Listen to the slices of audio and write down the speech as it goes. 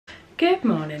Good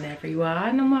morning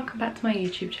everyone and welcome back to my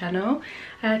YouTube channel.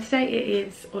 Today it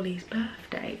is Ollie's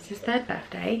birthday. It's his third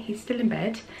birthday. He's still in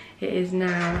bed. It is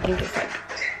now, I think it's like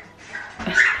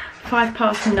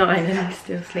 9:05 and he's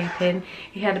still sleeping.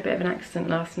 He had a bit of an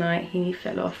accident last night. He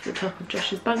fell off the top of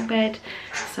Josh's bunk bed,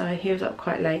 so he was up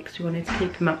quite late because we wanted to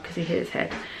keep him up because he hit his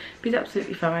head. But he's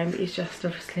absolutely fine, but he's just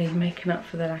obviously making up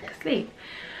for the lack of sleep.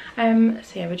 So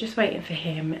yeah, we're just waiting for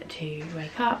him to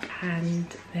wake up, and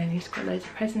then he's got loads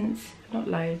of presents, not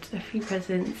loads, a few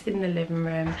presents in the living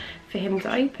room for him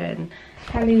to open.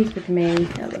 Hallie's with me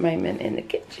at the moment in the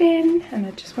kitchen, and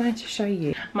I just wanted to show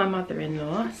you. My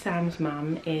mother-in-law, Sam's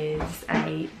mum, is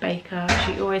a baker.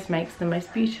 She always makes the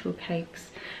most beautiful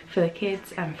cakes for the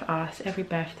kids and for us every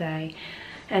birthday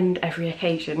and every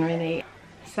occasion really.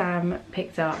 Sam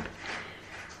picked up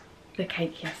the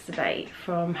cake yesterday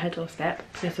from her doorstep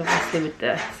because obviously with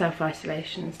the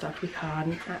self-isolation and stuff we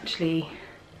can't actually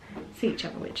see each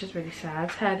other, which is really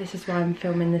sad. This is why I'm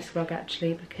filming this vlog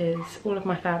actually, because all of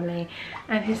my family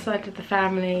and his side of the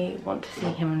family want to see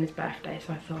him on his birthday,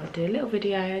 so I thought I'd do a little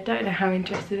video. I don't know how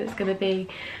interesting it's going to be.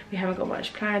 We haven't got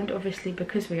much planned obviously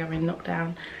because we are in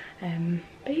lockdown,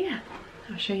 but yeah,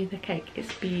 I'll show you the cake.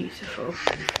 It's beautiful.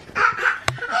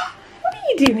 What are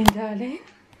you doing, darling?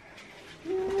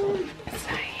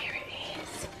 So here it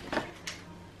is.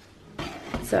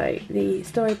 So the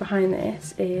story behind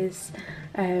this is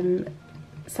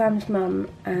Sam's mum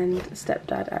and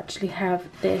stepdad actually have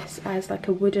this as like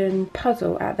a wooden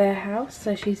puzzle at their house,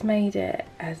 so she's made it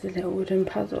as a little wooden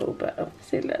puzzle, but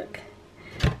obviously look,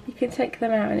 you can take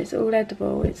them out and it's all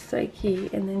edible. It's so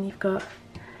cute. And then you've got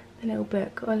the little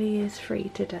book, Ollie is free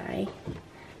today,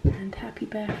 and happy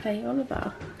birthday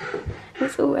Oliver.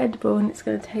 It's all edible and it's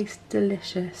going to taste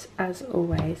delicious as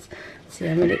always. So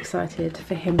I'm really excited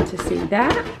for him to see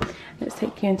that. Let's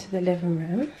take you into the living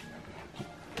room.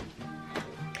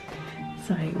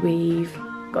 So we've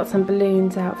got some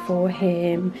balloons out for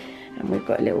him, and we've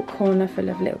got a little corner full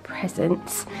of little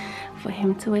presents for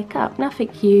him to wake up. Nothing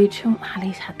huge. Oh,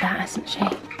 Hallie's had that, hasn't she?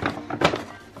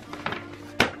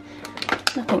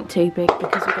 Nothing too big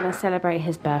because we're going to celebrate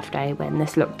his birthday when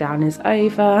this lockdown is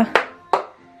over.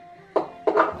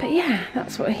 But yeah,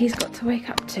 that's what he's got to wake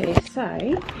up to. So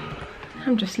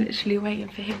I'm just literally waiting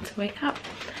for him to wake up.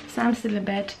 Sam's still in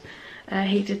bed.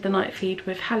 He did the night feed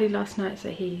with Hallie last night, so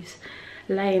he's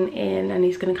laying in and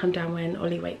he's going to come down when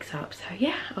Ollie wakes up. So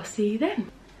yeah, I'll see you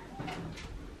then.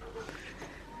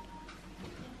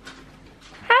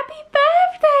 Happy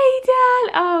birthday,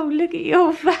 Dad! Oh, look at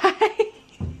your face.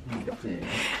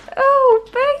 Oh,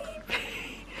 baby.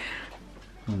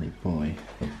 Holy boy.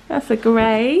 That's a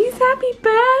Grace. Happy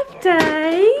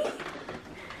birthday.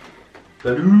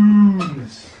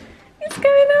 Balloons. What's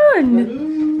going on?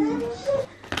 Balloons.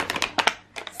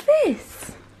 What's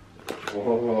this?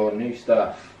 Oh, new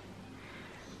stuff.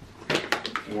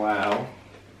 Wow.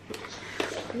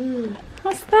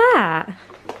 What's that?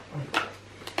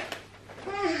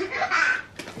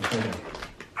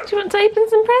 Do you want to open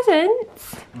some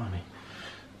presents? Mommy.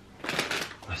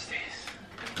 What's this?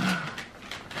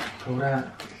 Pull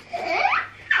that.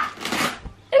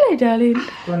 Hello, darling.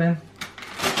 Go on in.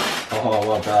 Oh,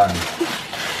 well done.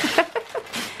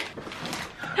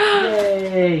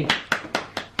 Yay.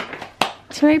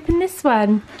 Shall we open this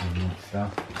one? New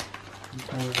stuff.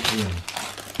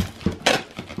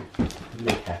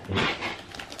 Look happy.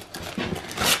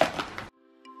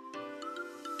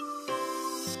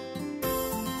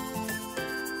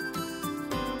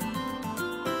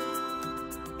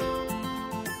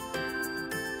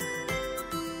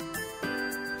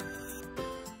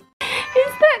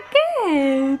 Is that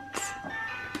good?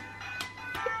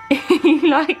 You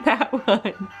like that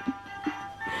one?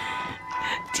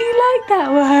 Do you like that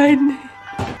one?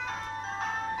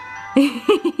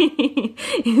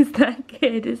 Is that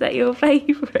good? Is that your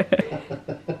favourite?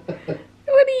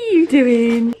 What are you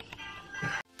doing?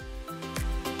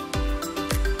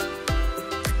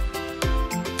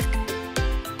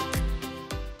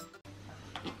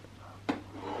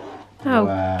 Oh,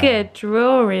 wow. Good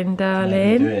drawing,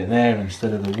 darling. Do it there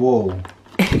instead of the wall.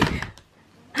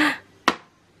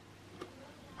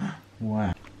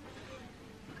 Wow.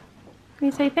 Can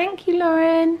you say thank you,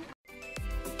 Lauren?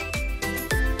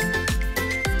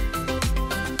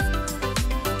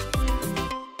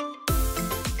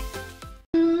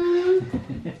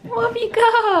 What have you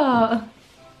got?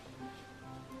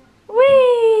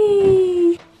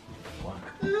 Whee!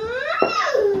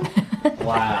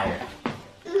 Wow.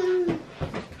 You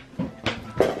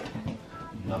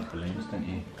love balloons, don't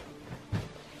you?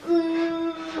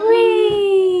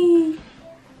 Whee!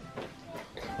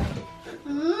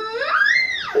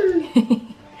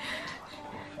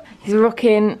 He's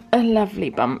rocking a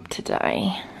lovely bump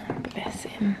today. Bless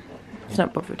him. It's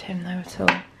not bothered him though at all.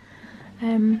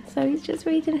 So he's just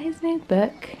reading his new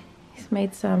book. He's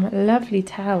made some lovely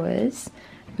towers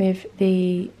with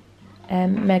the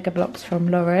Mega Blocks from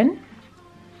Lauren.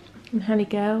 And Honey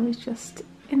Girl is just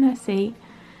in her seat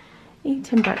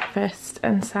eating breakfast,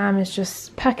 and Sam is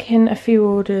just packing a few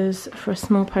orders for a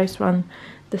small post run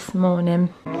this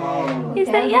morning. Is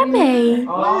that yummy?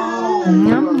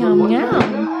 Yum, yum,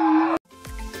 yum.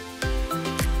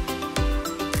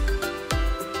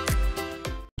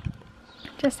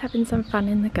 Just having some fun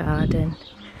in the garden.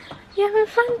 You having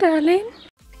fun, darling?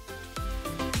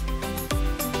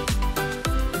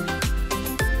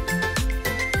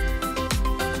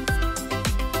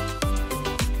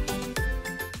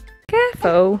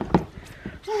 Careful.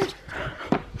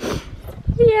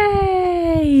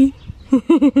 Yay!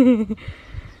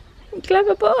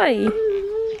 Clever boy.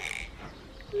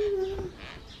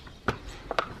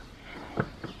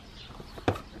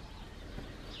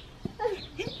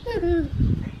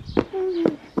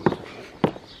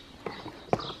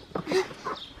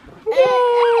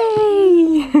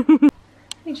 Yay!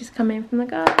 We just come in from the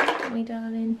garden, haven't we,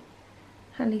 darling?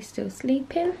 Hallie's still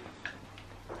sleeping.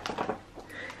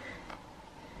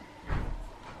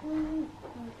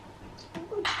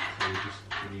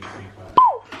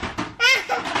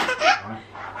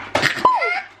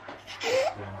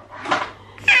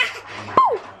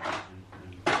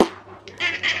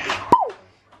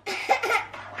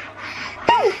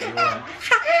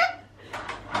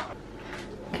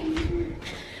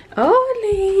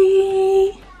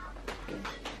 Ollie!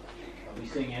 Are we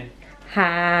singing?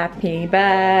 Happy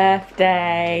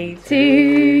birthday to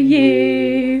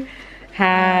you.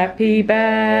 Happy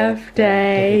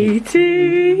birthday to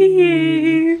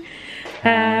you.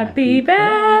 Happy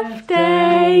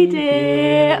birthday,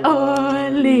 dear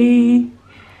Ollie.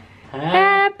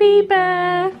 Happy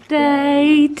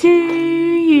birthday to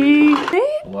you.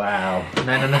 Wow.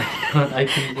 No, you can't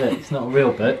open it. It's not a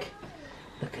real book.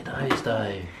 Look at those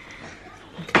though.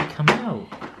 Look at they come out.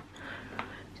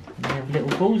 And they have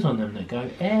little balls on them that go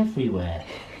everywhere.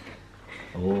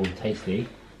 Oh, tasty.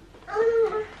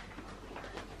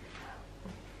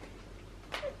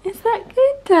 Is that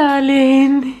good,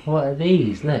 darling? What are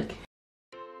these? Look.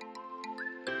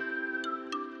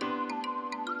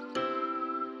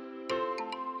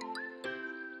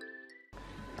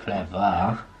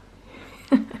 Clever.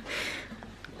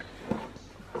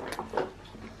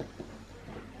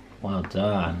 Well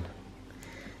done.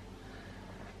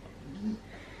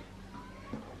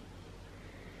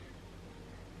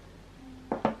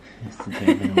 It's the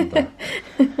German order.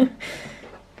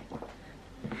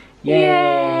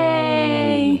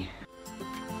 Yay!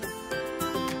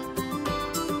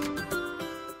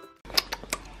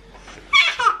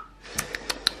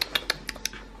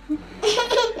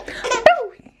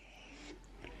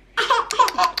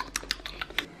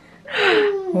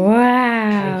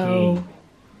 Wow.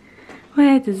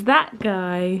 Where does that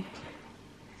go?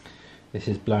 This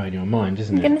is blowing your mind,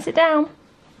 isn't I'm it? gonna sit down.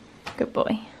 Good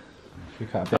boy. We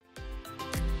cut a bit.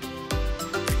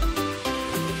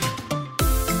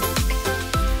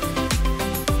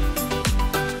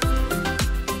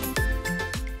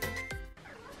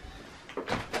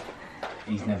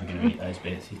 He's never going to eat those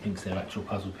bits. He thinks they're actual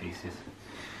puzzle pieces.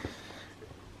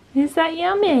 Is that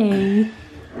yummy?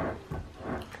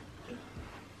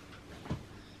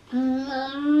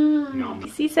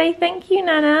 Does he say thank you,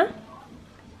 Nana?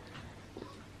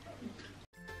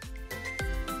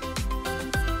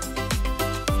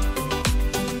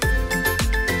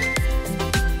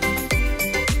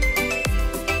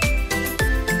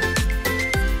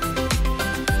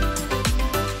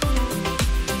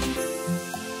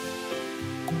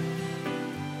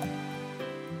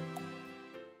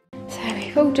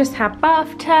 We've all just had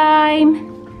bath time.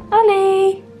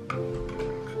 Ollie!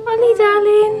 Ollie,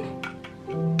 darling.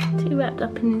 Too wrapped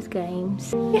up in his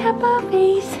games. We had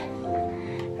bathies.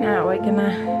 Now we're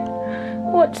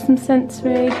gonna watch some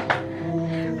sensory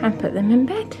and put them in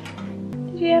bed.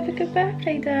 Did you have a good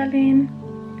birthday, darling?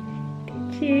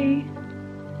 Did you?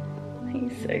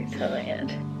 He's so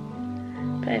tired.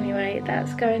 But anyway,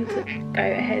 that's going to go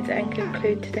ahead and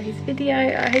conclude today's video.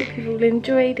 I hope you've all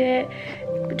enjoyed it.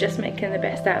 We're just making the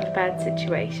best out of a bad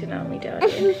situation, aren't we,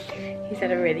 darling? He's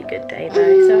had a really good day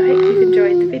though, so I hope you've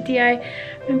enjoyed the video.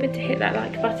 Remember to hit that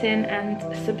like button and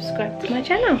subscribe to my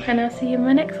channel, and I'll see you in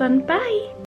my next one. Bye!